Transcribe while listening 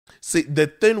See, the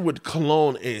thing with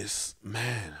cologne is,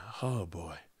 man, oh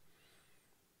boy,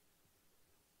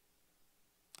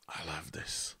 I love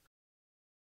this.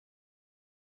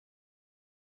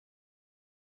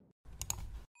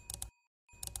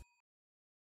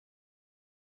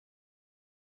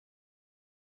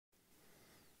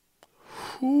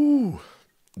 Whew.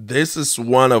 This is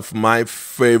one of my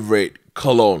favorite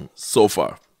cologne so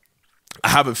far. I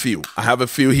have a few. I have a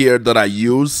few here that I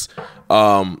use.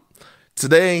 Um,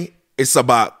 Today it's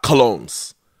about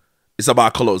colognes. It's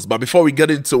about colognes. But before we get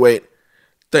into it,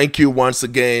 thank you once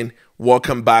again.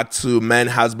 Welcome back to Man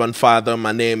Husband Father.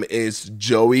 My name is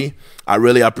Joey. I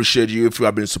really appreciate you if you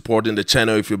have been supporting the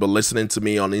channel, if you've been listening to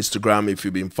me on Instagram, if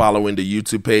you've been following the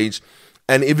YouTube page,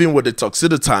 and even with the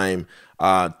Tuxedo Time,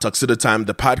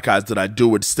 the podcast that I do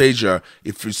with Stager.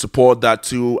 If you support that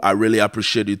too, I really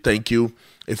appreciate you. Thank you.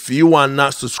 If you are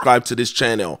not subscribed to this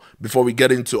channel, before we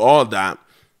get into all that,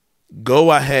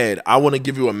 go ahead. I want to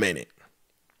give you a minute.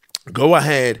 Go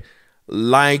ahead,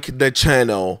 like the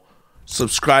channel,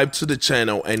 subscribe to the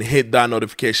channel, and hit that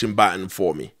notification button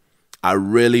for me. I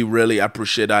really, really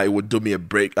appreciate that. It would do me a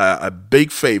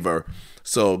big favor.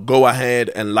 So go ahead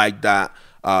and like that,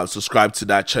 subscribe to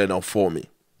that channel for me.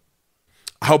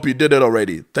 I hope you did it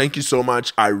already. Thank you so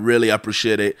much. I really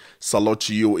appreciate it. Salute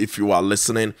to you if you are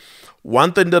listening.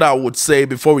 One thing that I would say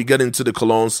before we get into the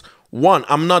colognes, one,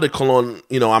 I'm not a cologne,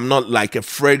 I'm not like a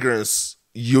fragrance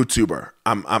YouTuber.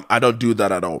 I don't do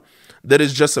that at all. That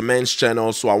is just a men's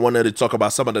channel, so I wanted to talk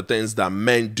about some of the things that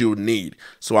men do need.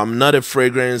 So I'm not a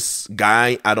fragrance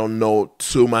guy. I don't know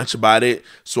too much about it,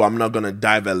 so I'm not going to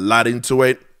dive a lot into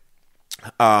it.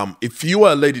 If you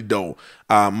are a lady though,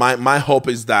 my hope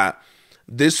is that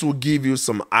this will give you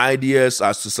some ideas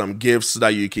as to some gifts that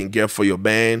you can get for your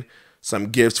man, some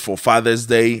gifts for Father's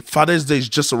Day. Father's Day is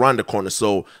just around the corner.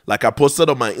 So like I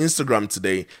posted on my Instagram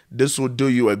today, this will do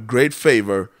you a great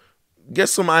favor. Get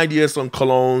some ideas on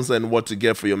colognes and what to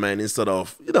get for your man instead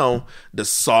of, the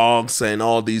socks and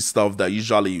all these stuff that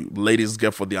usually ladies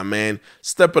get for their man.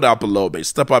 Step it up a little bit.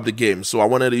 Step up the game. So I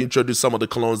wanted to introduce some of the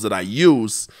colognes that I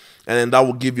use, and then that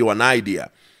will give you an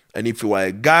idea. And if you are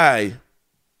a guy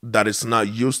that is not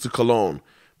used to cologne,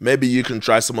 maybe you can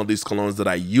try some of these colognes that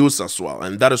I use as well.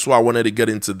 And that is why I wanted to get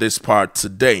into this part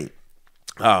today.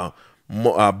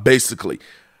 Basically,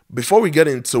 before we get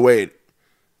into it,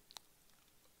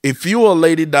 if you're a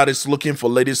lady that is looking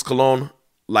for ladies cologne,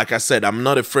 like I said, I'm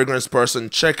not a fragrance person.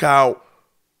 Check out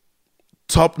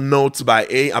Top Notes by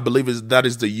A. I believe that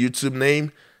is the YouTube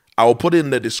name. I will put it in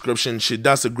the description. She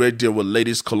does a great deal with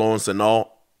ladies colognes and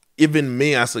all. Even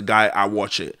me as a guy, I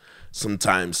watch it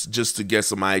sometimes just to get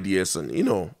some ideas, and you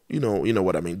know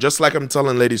what I mean. Just like I'm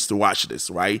telling ladies to watch this,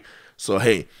 right? So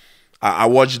hey, I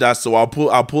watch that. So I'll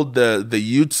put the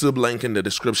YouTube link in the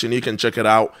description. You can check it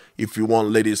out if you want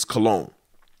ladies cologne.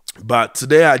 But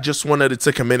today I just wanted to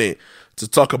take a minute to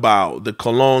talk about the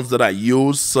colognes that I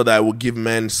use so that I will give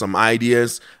men some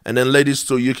ideas. And then ladies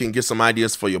too, you can get some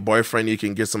ideas for your boyfriend. You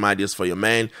can get some ideas for your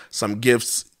man, some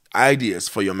gifts, ideas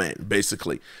for your man,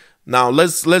 basically. Now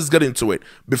let's get into it.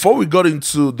 Before we got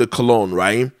into the cologne,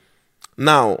 right?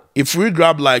 Now, if we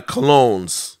grab like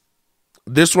colognes,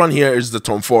 this one here is the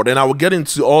Tom Ford. And I will get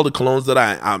into all the colognes that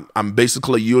I'm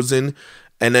basically using.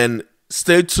 And then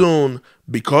stay tuned,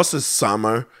 because it's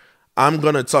summer. I'm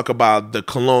going to talk about the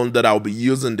cologne that I'll be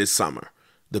using this summer.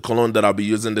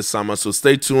 So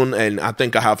stay tuned. And I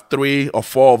think I have 3 or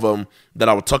 4 of them that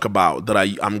I will talk about that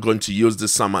I'm going to use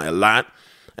this summer a lot.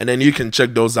 And then you can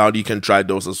check those out. You can try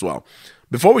those as well.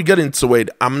 Before we get into it,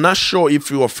 I'm not sure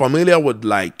if you are familiar with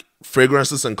like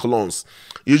fragrances and colognes.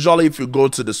 Usually if you go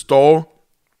to the store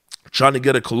trying to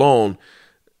get a cologne,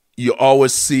 you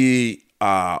always see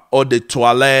eau de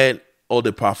toilette, eau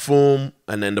de parfum,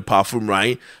 and then the parfum,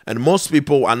 right? And most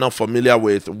people are not familiar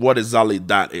with what exactly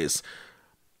that is.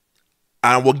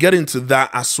 And we'll get into that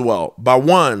as well. But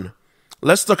one,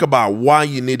 let's talk about why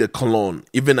you need a cologne,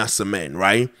 even as a man,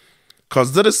 right?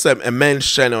 Because there is a men's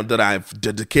channel that I've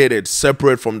dedicated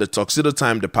separate from the Tuxedo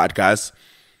Time, the podcast,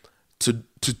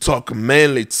 to talk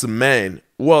mainly to men,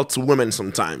 well, to women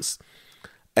sometimes,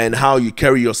 and how you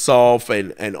carry yourself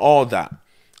and all that.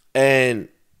 And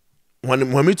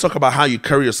when we talk about how you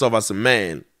carry yourself as a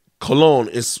man, cologne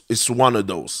is one of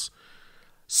those.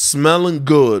 Smelling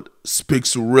good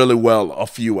speaks really well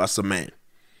of you as a man.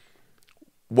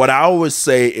 What I always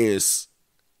say is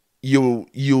you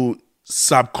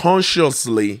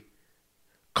subconsciously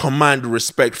command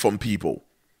respect from people.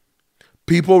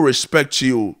 People respect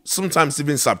you, sometimes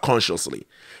even subconsciously.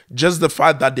 Just the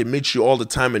fact that they meet you all the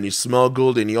time and you smell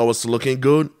good and you're always looking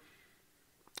good,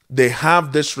 they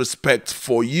have this respect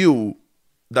for you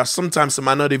that sometimes it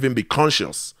might not even be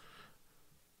conscious.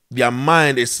 their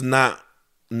mind is not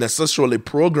necessarily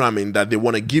programming that they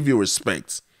want to give you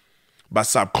respect. But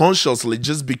subconsciously,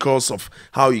 just because of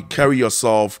how you carry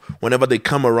yourself, whenever they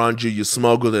come around you, you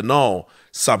smell good and all,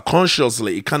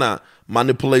 subconsciously, it kind of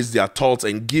manipulates their thoughts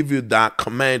and give you that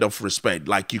command of respect,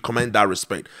 like you command that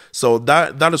respect. So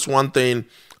that is one thing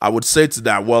I would say to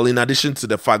that. Well, in addition to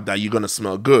the fact that you're going to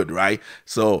smell good, right?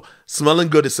 So smelling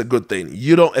good is a good thing.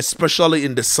 You don't, especially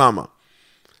in the summer.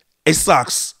 It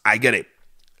sucks. I get it.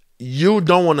 You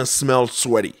don't want to smell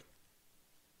sweaty.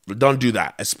 Don't do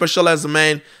that. Especially as a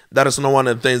man, that is not one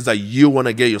of the things that you want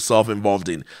to get yourself involved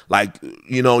in. Like,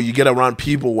 you get around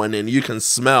people when then you can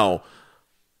smell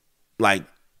like,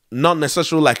 not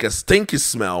necessarily like a stinky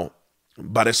smell,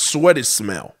 but a sweaty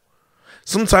smell.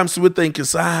 Sometimes we think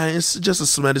it's just a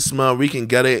sweaty smell. We can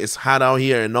get it. It's hot out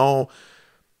here and all.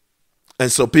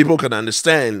 And so people can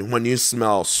understand when you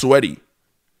smell sweaty.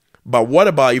 But what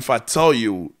about if I tell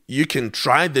you, you can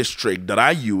try this trick that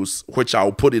I use, which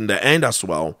I'll put in the end as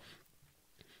well.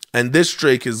 And this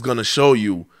trick is going to show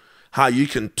you how you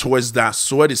can twist that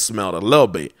sweaty smell a little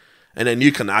bit. And then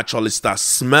you can actually start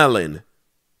smelling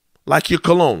like your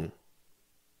cologne,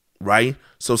 right?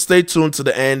 So stay tuned to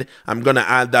the end. I'm going to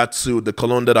add that to the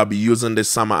cologne that I'll be using this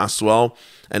summer as well.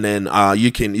 And then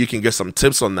you can get some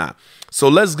tips on that. So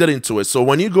let's get into it. So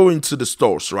when you go into the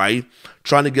stores, right,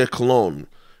 trying to get cologne,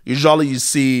 usually you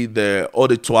see the eau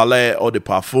de toilette, eau de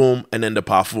parfum, and then the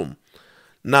parfum.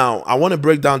 Now, I want to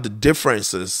break down the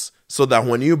differences so that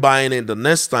when you're buying it the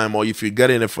next time, or if you're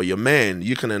getting it for your man,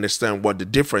 you can understand what the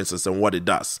difference is and what it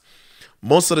does.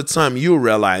 Most of the time, you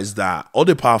realize that eau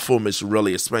de parfum is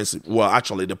really expensive. Well,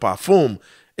 actually, the parfum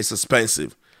is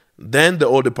expensive. Then the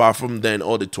eau de parfum, then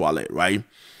eau de toilette, right?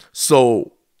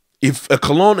 So if a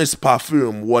cologne is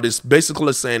perfume, what it's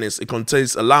basically saying is it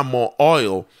contains a lot more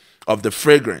oil of the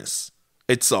fragrance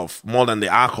itself, more than the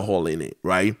alcohol in it,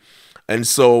 right? And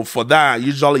so for that,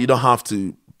 usually you don't have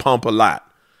to pump a lot.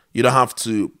 You don't have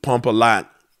to pump a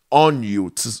lot on you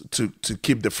to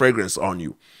keep the fragrance on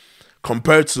you.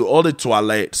 Compared to eau de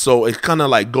toilette, so it kind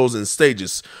of like goes in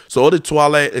stages. So eau de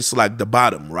toilette is like the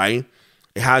bottom, right?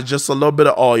 It has just a little bit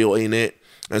of oil in it.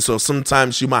 And so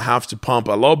sometimes you might have to pump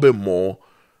a little bit more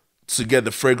to get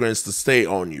the fragrance to stay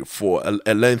on you for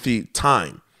a lengthy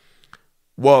time.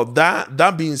 Well,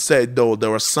 that being said, though,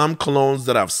 there are some colognes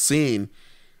that I've seen,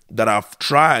 that I've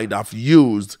tried, I've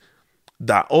used,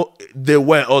 that they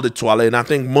were eau de toilette. And I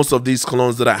think most of these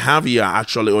colognes that I have here are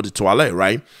actually eau de toilette,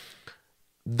 right?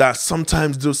 That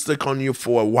sometimes do stick on you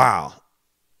for a while.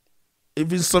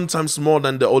 Even sometimes more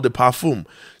than the eau de parfum.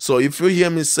 So if you hear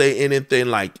me say anything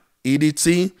like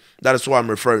EDT, that is what I'm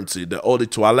referring to, the eau de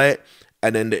toilette.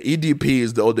 And then the EDP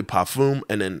is the eau de parfum,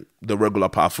 and then the regular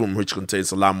parfum, which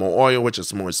contains a lot more oil, which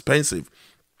is more expensive.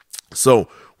 So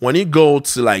when you go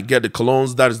to like get the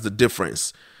colognes, that is the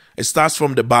difference. It starts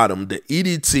from the bottom. The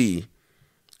EDT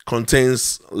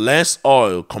contains less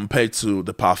oil compared to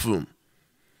the parfum.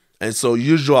 And so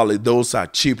usually those are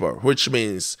cheaper, which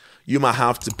means you might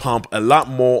have to pump a lot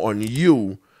more on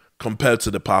you compared to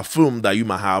the parfum that you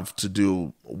might have to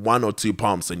do 1 or 2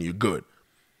 pumps and you're good.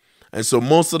 And so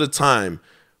most of the time,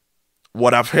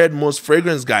 what I've heard most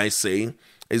fragrance guys say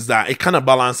is that it kind of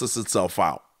balances itself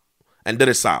out. And that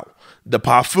is how. The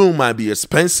parfum might be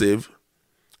expensive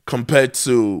compared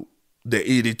to the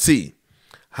EDT.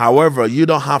 However, you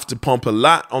don't have to pump a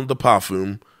lot on the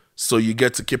parfum, so you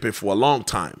get to keep it for a long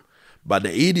time. But the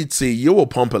EDT, you will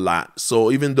pump a lot.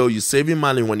 So even though you're saving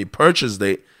money when you purchased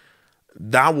it,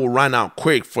 that will run out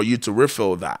quick for you to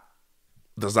refill that.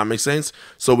 Does that make sense?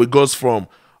 So it goes from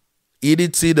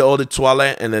EDT, the eau de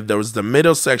toilette, and then there's the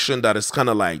middle section that is kind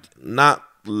of like not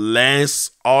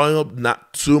less oil,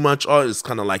 not too much oil. It's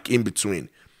kind of like in between,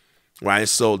 right?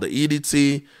 So the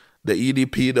EDT, the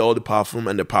EDP, the eau de parfum,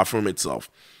 and the parfum itself.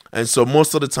 And so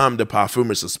most of the time, the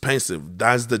parfum is expensive.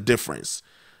 That's the difference.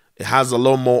 It has a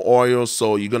little more oil,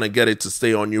 so you're going to get it to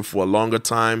stay on you for a longer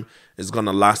time. It's going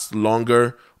to last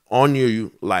longer on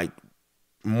you, like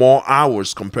more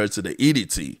hours compared to the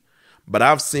EDT. But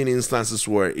I've seen instances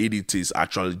where EDTs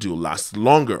actually do last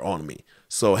longer on me.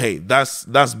 So, hey, that's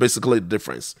basically the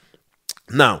difference.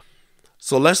 Now,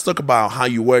 so let's talk about how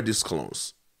you wear these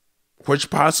colognes. Which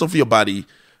parts of your body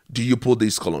do you put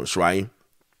these colognes, right?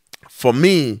 For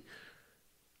me,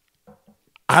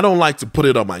 I don't like to put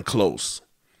it on my clothes.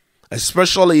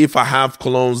 Especially if I have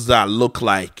colognes that look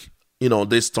like,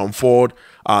 this Tom Ford,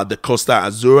 the Costa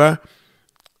Azura.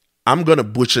 I'm going to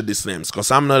butcher these names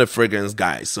because I'm not a fragrance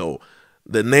guy. So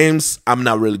the names, I'm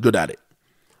not really good at it.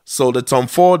 So the Tom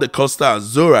Ford, the Costa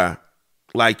Azura,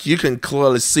 like you can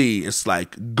clearly see it's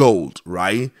like gold,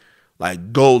 right?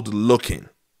 Like gold looking.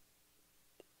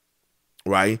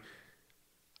 right?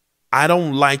 I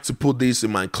don't like to put this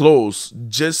in my clothes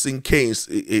just in case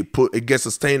it gets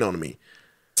a stain on me.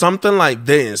 Something like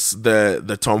this,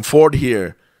 the Tom Ford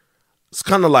here, it's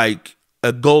kind of like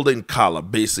a golden color,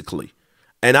 basically.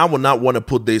 And I would not want to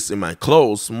put this in my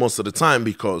clothes most of the time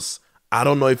because I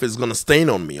don't know if it's going to stain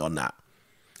on me or not.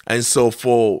 And so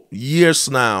for years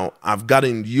now, I've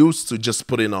gotten used to just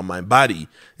putting it on my body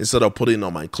instead of putting it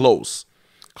on my clothes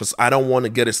because I don't want to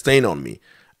get a stain on me.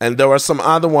 And there are some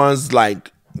other ones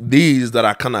like these that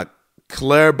are kind of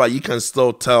clear, but you can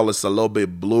still tell it's a little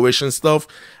bit bluish and stuff.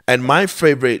 And my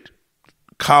favorite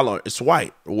color is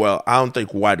white. Well, I don't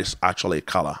think white is actually a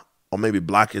color, or maybe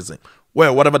black isn't.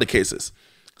 Well, whatever the case is.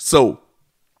 So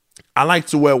I like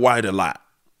to wear white a lot.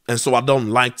 And so I don't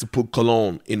like to put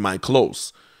cologne in my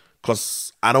clothes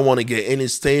because I don't want to get any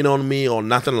stain on me or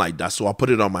nothing like that. So I put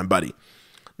it on my body.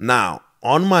 Now,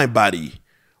 on my body,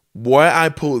 where I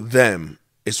put them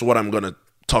is what I'm going to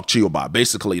talk to you about,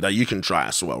 basically, that you can try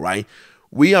as well, right?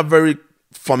 We are very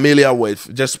familiar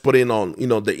with just putting on,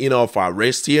 the inner of our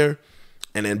wrist here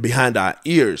and then behind our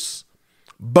ears.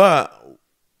 But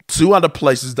two other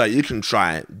places that you can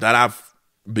try that I've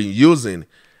been using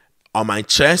are my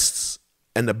chest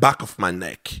and the back of my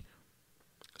neck.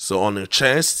 So on your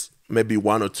chest, maybe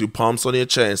 1 or 2 pumps on your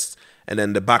chest, and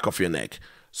then the back of your neck.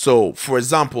 So for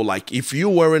example, like if you're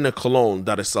wearing a cologne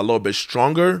that is a little bit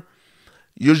stronger,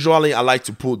 usually I like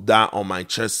to put that on my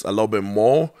chest a little bit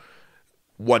more.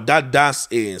 What that does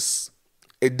is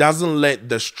it doesn't let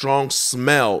the strong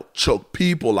smell choke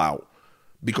people out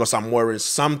because I'm wearing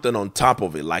something on top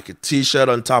of it, like a t-shirt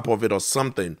on top of it or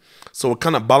something. So it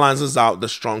kind of balances out the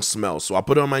strong smell. So I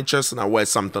put it on my chest and I wear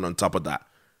something on top of that.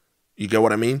 You get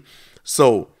what I mean?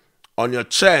 So on your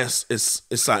chest,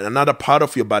 it's like another part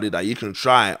of your body that you can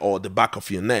try, or the back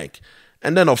of your neck.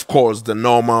 And then, of course, the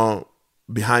normal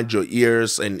behind your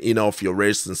ears and of your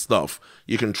wrist and stuff.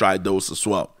 You can try those as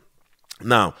well.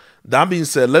 Now, that being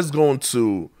said, let's go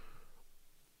into,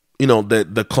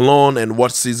 the cologne and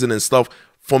what season and stuff.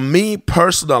 For me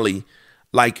personally,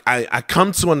 like I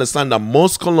come to understand that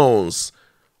most colognes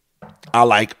are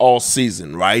like all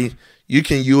season, right? You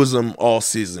can use them all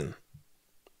season.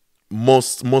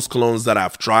 Most colognes that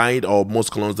I've tried or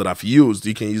most colognes that I've used,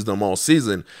 you can use them all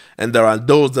season. And there are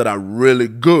those that are really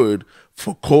good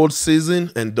for cold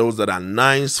season and those that are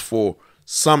nice for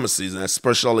summer season,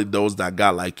 especially those that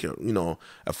got like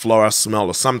a floral smell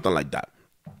or something like that.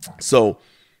 So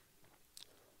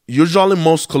usually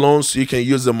most colognes, you can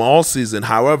use them all season.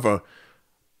 However,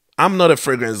 I'm not a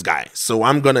fragrance guy, so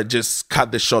I'm going to just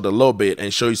cut the short a little bit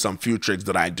and show you some few tricks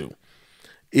that I do.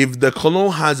 If the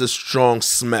cologne has a strong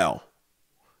smell,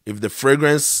 if the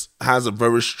fragrance has a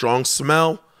very strong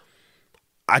smell,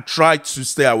 I try to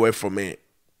stay away from it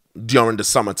during the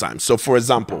summertime. So for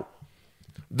example,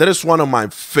 that is one of my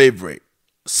favorite,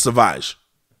 Sauvage,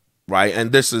 right?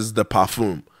 And this is the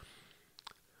Parfum.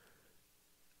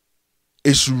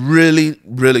 It's really,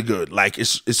 really good. Like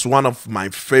it's one of my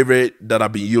favorite that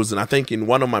I've been using. I think in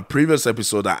one of my previous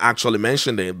episodes, I actually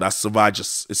mentioned it. That Sauvage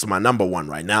is my number one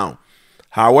right now.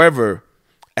 However,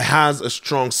 it has a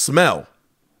strong smell.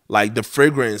 Like the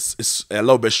fragrance is a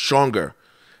little bit stronger.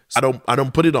 I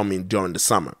don't put it on me during the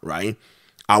summer, right?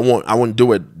 I won't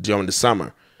do it during the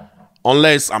summer.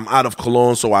 Unless I'm out of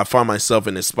cologne, so I find myself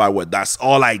in a spot where that's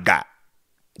all I got.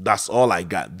 That's all I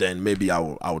got. Then maybe I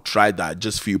will try that,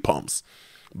 just few pumps.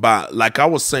 But like I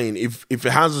was saying, if it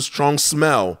has a strong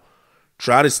smell,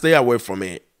 try to stay away from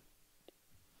it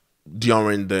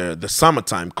during the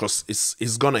summertime because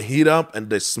it's gonna heat up and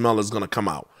the smell is gonna come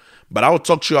out. But I will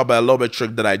talk to you about a little bit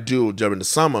trick that I do during the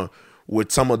summer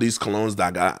with some of these colognes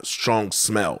that got strong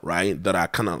smell, right? That are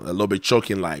kind of a little bit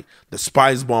choking, like the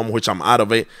Spice Bomb, which I'm out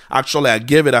of it. Actually, I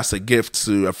gave it as a gift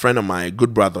to a friend of mine, a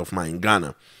good brother of mine in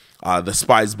Ghana, the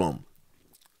Spice Bomb.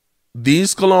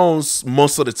 These colognes,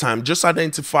 most of the time, just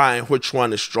identify which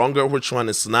one is stronger, which one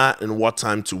is not, and what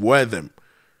time to wear them.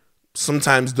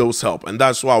 Sometimes those help. And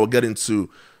that's why I will get into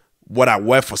what I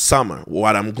wear for summer,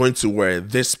 what I'm going to wear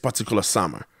this particular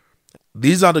summer.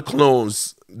 These are the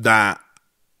colognes that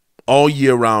all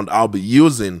year round I'll be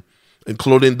using,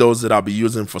 including those that I'll be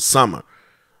using for summer.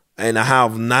 And I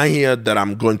have 9 here that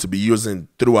I'm going to be using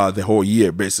throughout the whole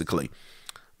year, basically.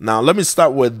 Now, let me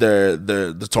start with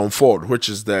the Tom Ford, which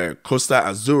is the Costa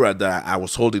Azura that I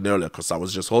was holding earlier because I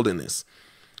was just holding this.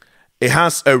 It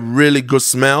has a really good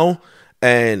smell,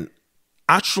 and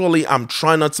actually, I'm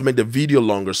trying not to make the video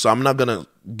longer, so I'm not going to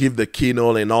give the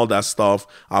keynote and all that stuff.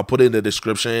 I'll put it in the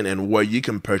description and where you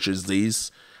can purchase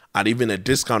these at even a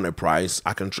discounted price.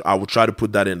 I will try to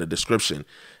put that in the description.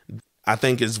 I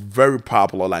think it's very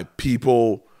popular. Like,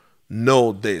 people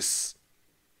know this.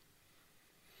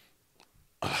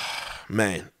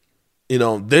 man,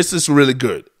 this is really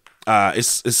good.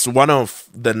 It's one of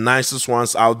the nicest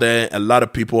ones out there. A lot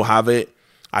of people have it.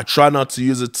 I try not to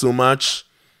use it too much.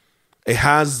 It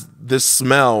has this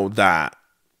smell that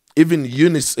even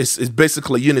it's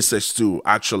basically unisex too,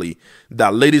 actually,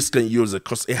 that ladies can use it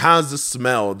because it has this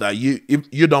smell that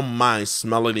you don't mind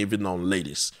smelling even on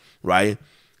ladies, right?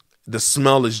 The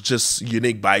smell is just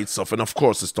unique by itself. And of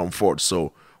course, it's Tom Ford.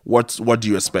 So what do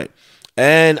you expect?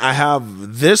 And I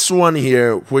have this one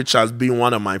here, which has been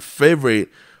one of my favorite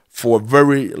for a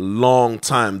very long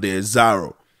time, the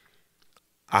Azzaro.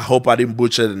 I hope I didn't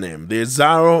butcher the name. The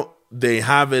Azzaro, they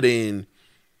have it in...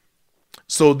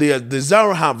 So the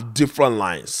Azzaro have different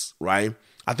lines, right?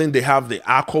 I think they have the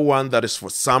Aqua one that is for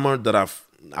summer that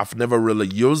I've never really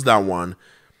used that one.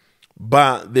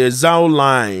 But the Azzaro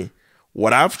line,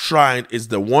 what I've tried is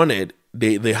the Wanted.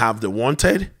 They have the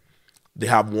Wanted. They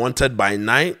have Wanted by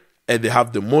Night. And they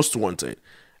have the Most Wanted.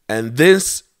 And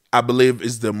this, I believe,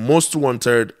 is the Most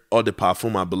Wanted or the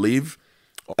perfume, I believe.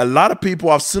 A lot of people,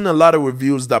 I've seen a lot of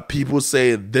reviews that people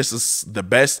say this is the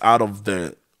best out of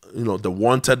the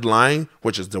Wanted line,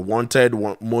 which is the Wanted,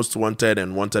 Most Wanted,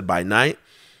 and Wanted by Night.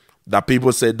 That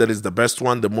people say that is the best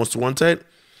one, the Most Wanted.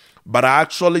 But I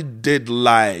actually did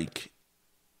like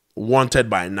Wanted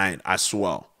by Night as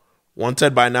well.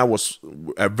 Wanted by Night was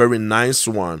a very nice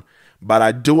one. But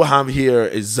I do have here a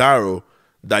Azzaro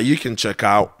that you can check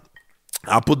out.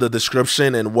 I'll put the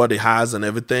description and what it has and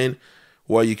everything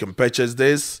where you can purchase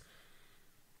this.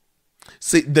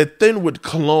 See, the thing with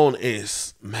cologne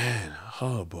is, man,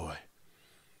 oh boy.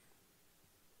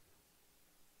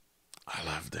 I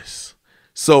love this.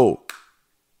 So,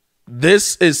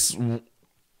 this is,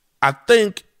 I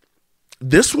think,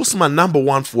 this was my number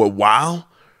one for a while.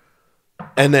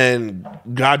 And then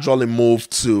gradually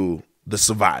moved to the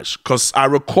Sauvage. Because I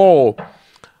recall,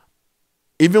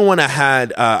 even when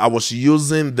I was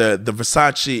using the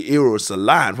Versace Eros a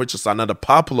lot, which is another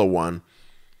popular one,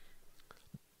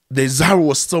 the Azzaro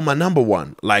was still my number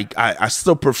one. Like, I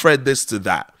still preferred this to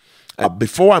that.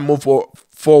 Before I move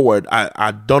forward,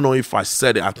 I don't know if I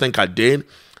said it. I think I did.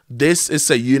 This is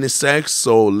a unisex,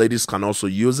 so ladies can also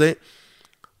use it.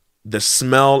 The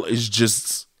smell is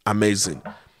just amazing.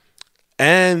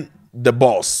 And the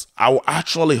Boss, I will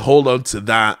actually hold on to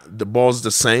that. The Boss, the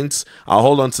Saints, I'll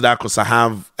hold on to that because I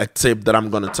have a tip that I'm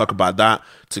going to talk about that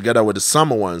together with the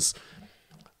summer ones.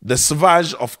 The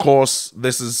Sauvage, of course,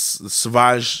 this is the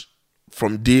Sauvage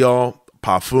from Dior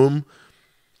Parfum.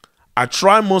 I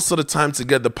try most of the time to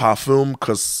get the Parfum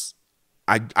because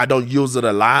I don't use it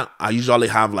a lot. I usually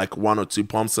have like 1 or 2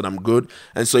 pumps and I'm good.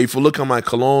 And so if you look at my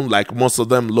cologne, like most of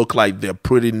them look like they're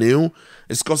pretty new.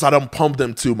 It's because I don't pump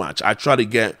them too much. I try to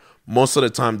get most of the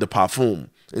time the Parfum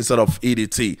instead of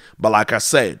EDT. But like I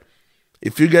said,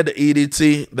 if you get the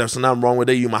EDT, there's nothing wrong with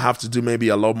it. You might have to do maybe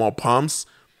a lot more pumps.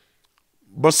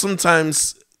 But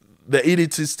sometimes the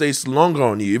EDT stays longer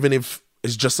on you, even if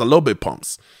it's just a little bit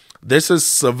pumps. This is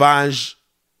Sauvage,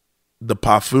 the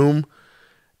Parfum.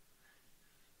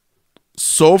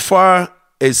 So far,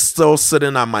 it's still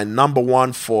sitting at my number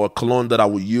one for cologne that I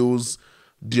would use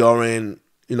during,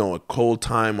 a cold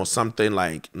time or something,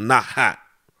 like not hot.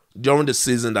 During the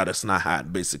season that it's not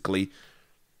hot, basically.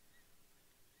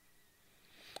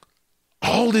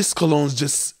 All these colognes,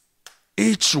 just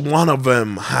each one of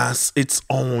them has its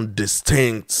own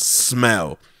distinct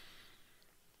smell.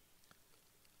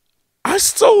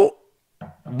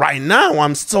 Right now,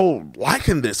 I'm still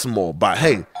liking this more, but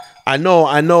hey, I know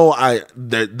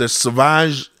the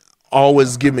Sauvage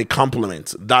always give me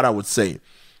compliments. That I would say.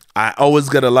 I always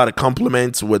get a lot of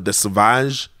compliments with the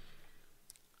Sauvage.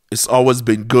 It's always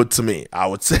been good to me. I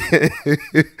would say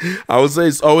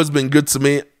it's always been good to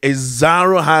me.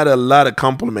 Azzaro had a lot of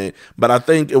compliment, but I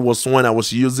think it was when I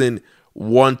was using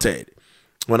Wanted.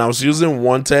 When I was using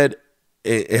Wanted,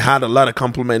 it had a lot of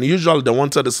compliment. Usually the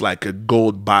Wanted is like a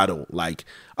gold bottle. Like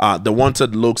the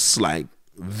Wanted looks like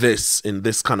this in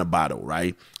this kind of bottle,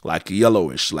 right? Like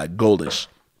yellowish, like goldish.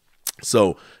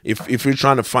 So if you're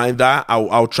trying to find that,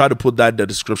 I'll try to put that in the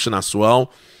description as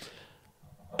well.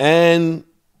 And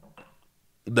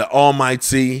the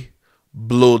almighty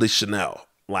Bleu de Chanel,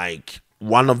 like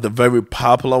one of the very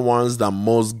popular ones that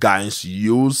most guys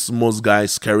use. Most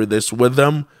guys carry this with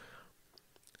them.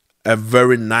 A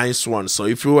very nice one. So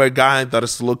if you're a guy that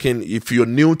is looking, if you're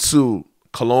new to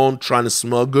cologne, trying to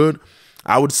smell good,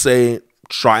 I would say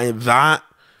try that.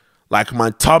 Like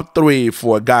my top 3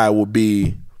 for a guy would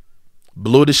be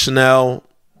Bleu de Chanel,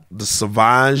 the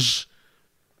Sauvage,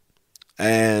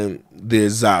 and the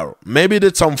Azzaro. Maybe the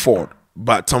Tom Ford.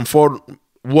 But Tom Ford,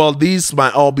 well, these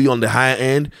might all be on the higher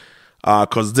end.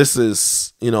 because this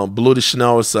is, Bleu de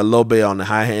Chanel is a little bit on the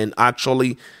high end.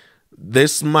 Actually,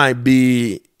 this might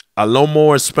be a little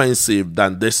more expensive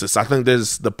than this is. I think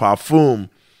the Parfum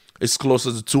is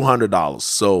closer to $200.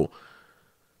 So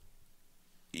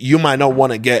you might not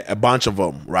want to get a bunch of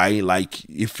them, right? Like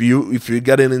if you're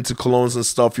getting into colognes and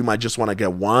stuff, you might just want to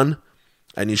get one,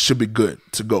 and you should be good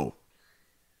to go.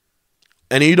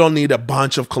 And you don't need a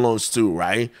bunch of colognes too,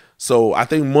 right? So I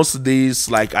think most of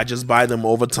these, like, I just buy them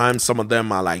over time. Some of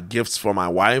them are like gifts for my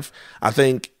wife. I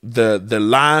think the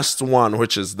last one,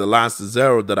 which is the last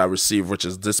zero that I received, which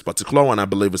is this particular one, I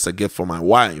believe it's a gift for my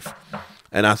wife.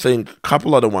 And I think a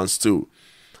couple other ones too.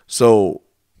 So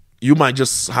you might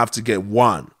just have to get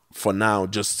one for now,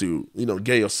 just to,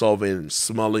 get yourself in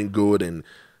smelling good and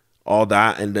all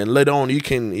that. And then later on, you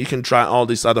can try all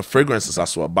these other fragrances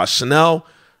as well. But Chanel,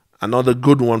 another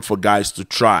good one for guys to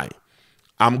try.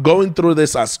 I'm going through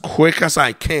this as quick as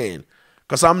I can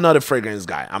because I'm not a fragrance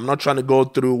guy. I'm not trying to go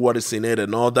through what is in it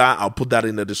and all that. I'll put that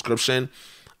in the description.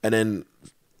 And then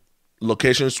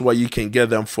locations where you can get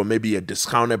them for maybe a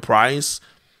discounted price,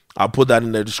 I'll put that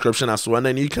in the description as well. And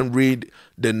then you can read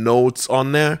the notes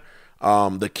on there,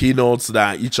 the keynotes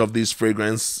that each of these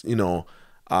fragrance,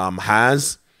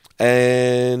 has.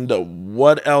 And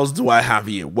what else do I have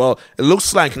here? Well, it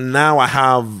looks like now I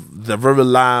have the very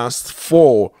last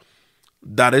 4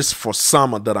 that is for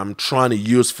summer that I'm trying to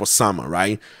use for summer,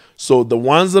 right? So the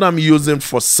ones that I'm using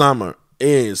for summer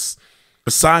is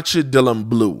Versace Dylan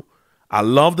Blue. I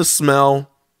love the smell.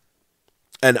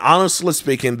 And honestly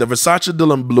speaking, the Versace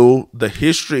Dylan Blue, the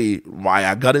history why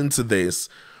I got into this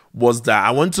was that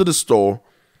I went to the store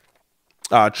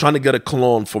trying to get a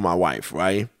cologne for my wife,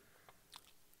 right?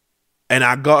 And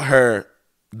I got her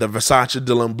the Versace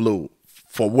Dylan Blue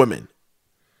for women.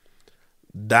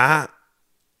 That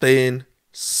thing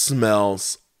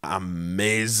smells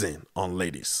amazing on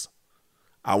ladies.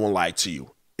 I won't lie to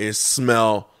you. It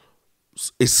smells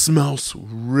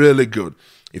really good.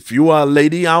 If you are a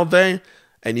lady out there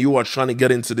and you are trying to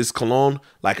get into this cologne,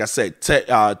 like I said,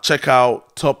 check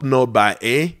out Top Note by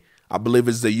A. I believe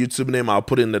it's the YouTube name. I'll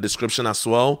put it in the description as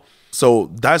well.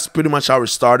 So that's pretty much how it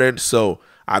started. So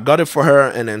I got it for her,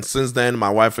 and then since then, my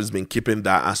wife has been keeping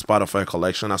that as part of her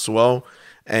collection as well.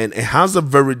 And it has a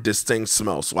very distinct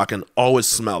smell, so I can always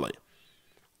smell it.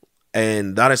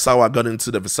 And that is how I got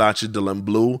into the Versace Dylan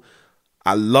Blue.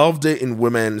 I loved it in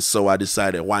women, so I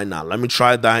decided, why not? Let me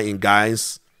try that in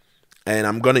guys, and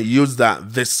I'm going to use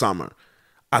that this summer.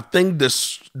 I think the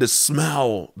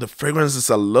smell, the fragrance is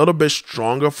a little bit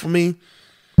stronger for me.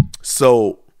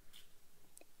 So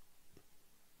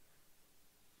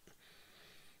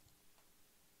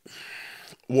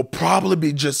will probably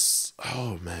be just,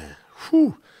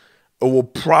 it will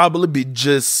probably be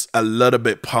just a little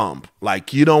bit pump.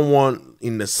 Like, you don't want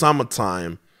in the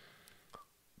summertime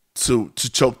to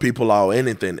choke people out or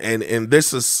anything. And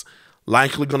this is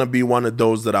likely going to be one of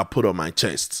those that I put on my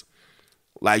chest.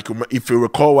 Like, if you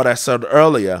recall what I said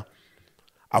earlier,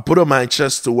 I put on my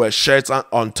chest to wear shirts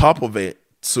on top of it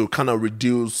to kind of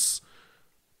reduce,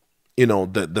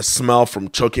 the smell from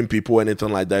choking people or anything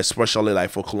like that, especially like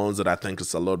for colognes that I think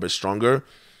is a little bit stronger.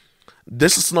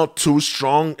 This is not too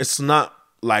strong. It's not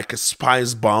like a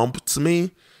spice bomb to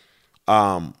me.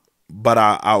 But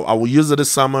I will use it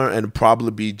this summer and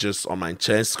probably be just on my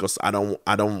chest because I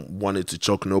don't want it to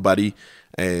choke nobody.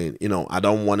 And, I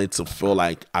don't want it to feel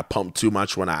like I pumped too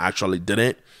much when I actually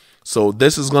didn't. So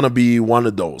this is going to be one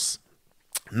of those.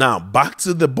 Now, back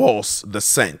to the Boss, the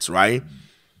scent, right?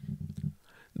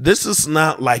 This is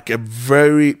not like a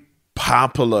very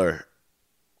popular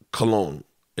cologne.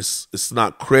 It's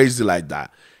not crazy like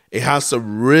that. It has a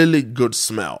really good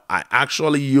smell. I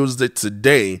actually used it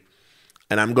today,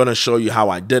 and I'm going to show you how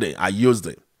I did it. I used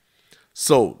it.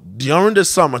 So during the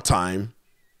summertime,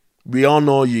 we all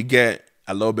know you get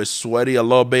a little bit sweaty, a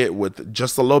little bit with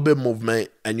just a little bit of movement,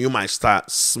 and you might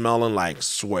start smelling like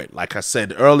sweat, like I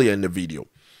said earlier in the video.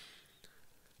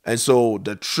 And so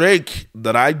the trick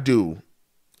that I do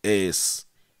is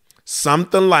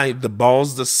something like the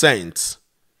Balls the Scent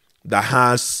that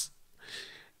has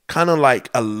kind of like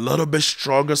a little bit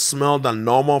stronger smell than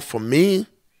normal for me.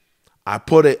 I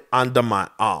put it under my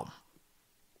arm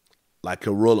like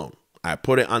a roll-on. I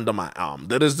put it under my arm.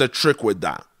 That is the trick with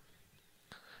that.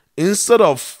 Instead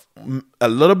of a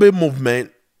little bit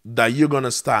movement that you're going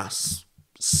to start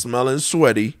smelling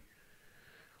sweaty,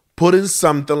 putting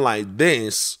something like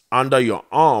this under your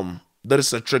arm, that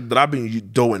is a trick that I've been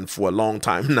doing for a long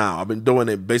time now. I've been doing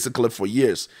it basically for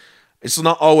years. It's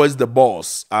not always the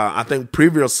Boss. I think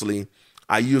previously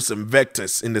I used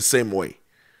Invictus in the same way.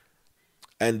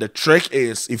 And the trick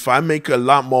is, if I make a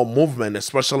lot more movement,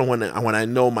 especially when I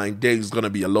know my day is going to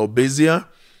be a little busier,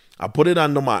 I put it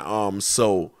under my arms.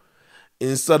 So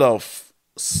instead of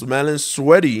smelling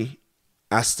sweaty,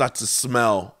 I start to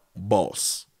smell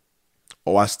Boss,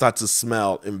 or I start to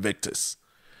smell Invictus.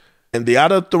 And the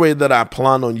other three that I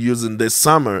plan on using this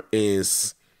summer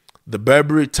is the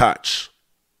Burberry Touch.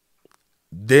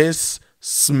 This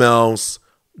smells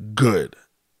good.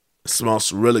 It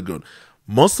smells really good.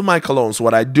 Most of my colognes,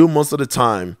 what I do most of the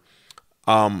time,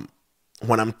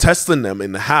 when I'm testing them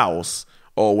in the house,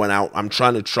 or when I'm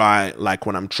trying to try, like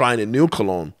when I'm trying a new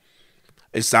cologne,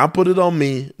 is I put it on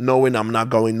me knowing I'm not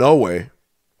going nowhere,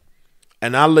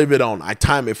 and I leave it on. I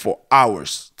time it for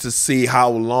hours to see how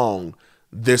long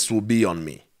this will be on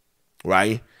me,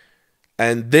 right?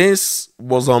 And this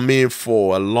was on me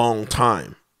for a long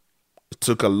time. It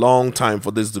took a long time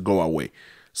for this to go away.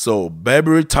 So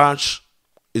Burberry Touch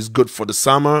is good for the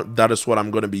summer. That is what I'm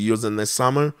going to be using this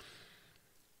summer.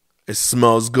 It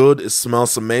smells good. It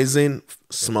smells amazing.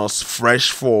 It smells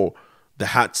fresh for the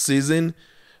hot season.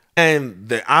 And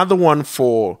the other one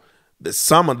for the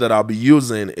summer that I'll be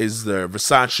using is the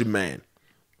Versace Man.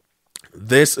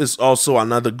 This is also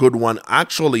another good one.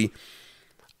 Actually,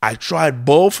 I tried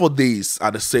both of these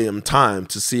at the same time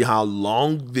to see how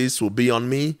long this will be on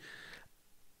me.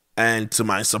 And to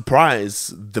my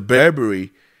surprise, the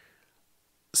Burberry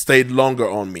stayed longer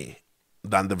on me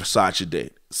than the Versace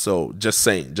did. So just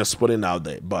saying, just putting it out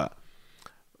there. But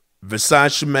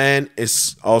Versace Man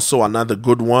is also another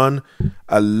good one.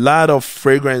 A lot of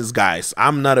fragrance guys.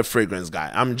 I'm not a fragrance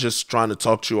guy. I'm just trying to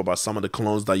talk to you about some of the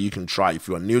colognes that you can try if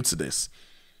you are new to this.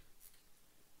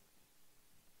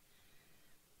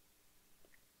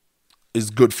 It's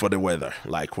good for the weather.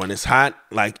 Like when it's hot,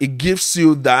 like it gives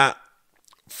you that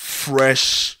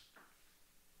fresh,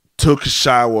 took a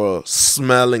shower,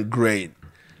 smelling great.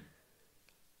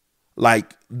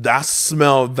 Like that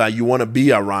smell that you want to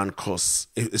be around because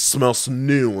it smells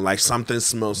new, like something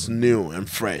smells new and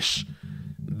fresh.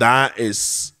 That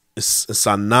is it's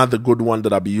another good one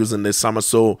that I'll be using this summer.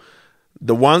 So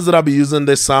the ones that I'll be using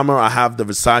this summer, I have the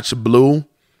Versace Blue,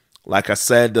 like I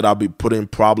said, that I'll be putting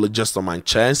probably just on my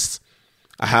chest.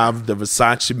 I have the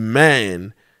Versace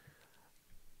Man,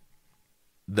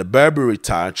 the Burberry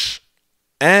Touch,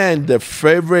 and the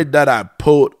favorite that I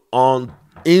put on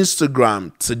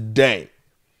Instagram today.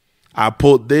 I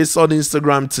put this on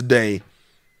Instagram today.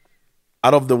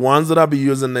 Out of the ones that I'll be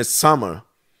using this summer,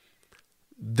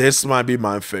 this might be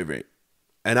my favorite.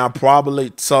 And I'll probably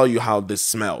tell you how this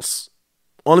smells.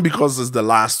 Only because it's the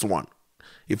last one.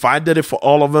 If I did it for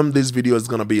all of them, this video is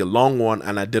going to be a long one,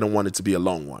 and I didn't want it to be a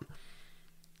long one.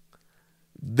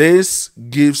 This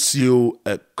gives you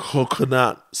a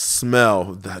coconut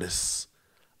smell that is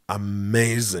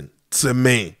amazing to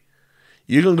me.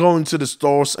 You can go into the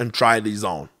stores and try these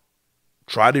on.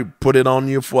 Try to put it on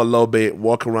you for a little bit,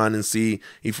 walk around and see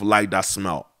if you like that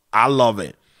smell. I love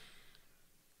it.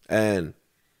 And,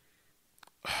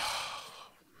 oh,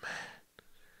 man.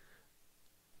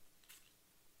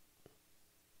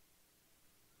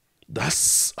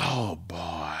 That's, oh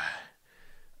boy.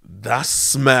 That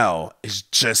smell is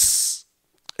just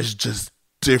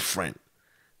different.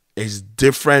 It's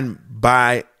different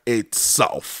by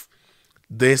itself.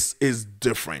 This is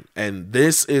different. And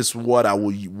this is what I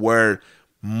will wear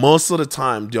most of the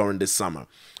time during the summer.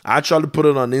 I tried to put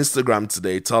it on Instagram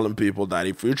today, telling people that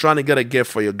if you're trying to get a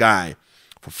gift for your guy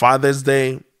for Father's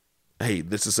Day, hey,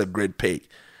 this is a great pick.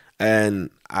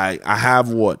 And I have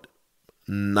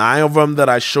 9 of them that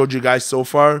I showed you guys so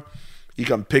far. You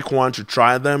can pick one to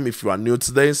try them if you are new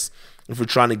to this. If you're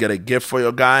trying to get a gift for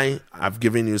your guy, I've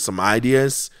given you some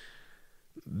ideas.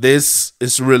 This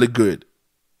is really good.